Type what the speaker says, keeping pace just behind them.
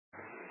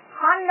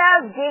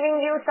Honda's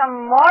giving you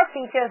some more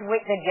features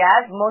with the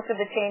Jazz. Most of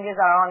the changes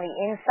are on the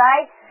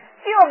inside.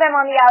 Few of them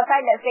on the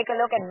outside. Let's take a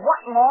look at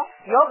what more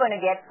you're going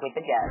to get with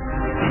the Jazz.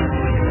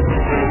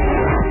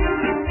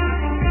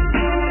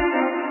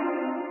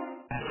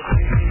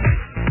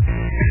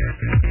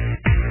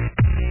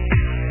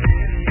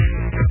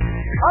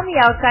 On the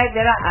outside,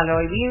 there are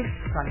alloy wheels,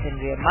 front and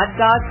rear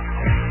mudguards,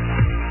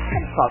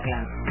 and fog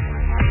lamps.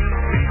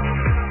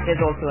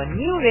 There's also a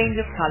new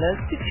range of colors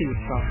to choose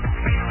from.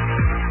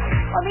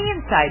 On the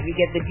inside, we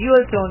get the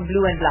dual-tone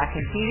blue and black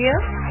interior,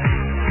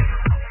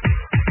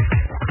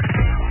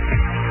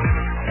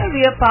 a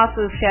rear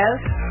parcel shelf,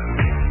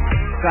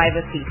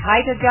 driver seat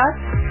height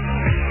adjust,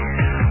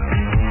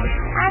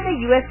 and a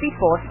USB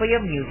port for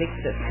your music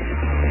system.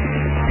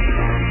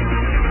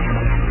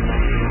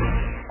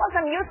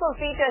 Some useful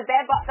features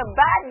there, but the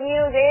bad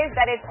news is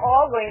that it's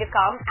all going to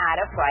come at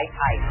a price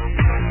hike.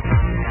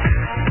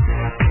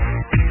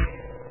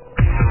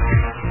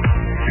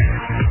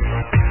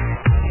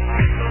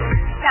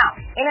 Now,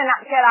 in a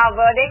nutshell, our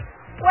verdict,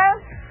 well,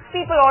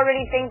 people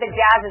already think the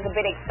Jazz is a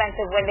bit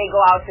expensive when they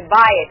go out to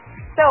buy it.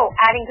 So,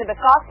 adding to the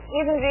cost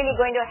isn't really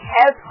going to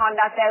help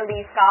Honda sell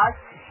these cars.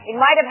 It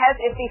might have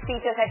helped if these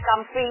features had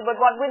come free, but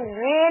what will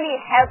really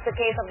help the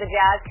case of the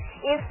Jazz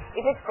is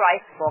if it's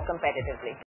priced more competitively.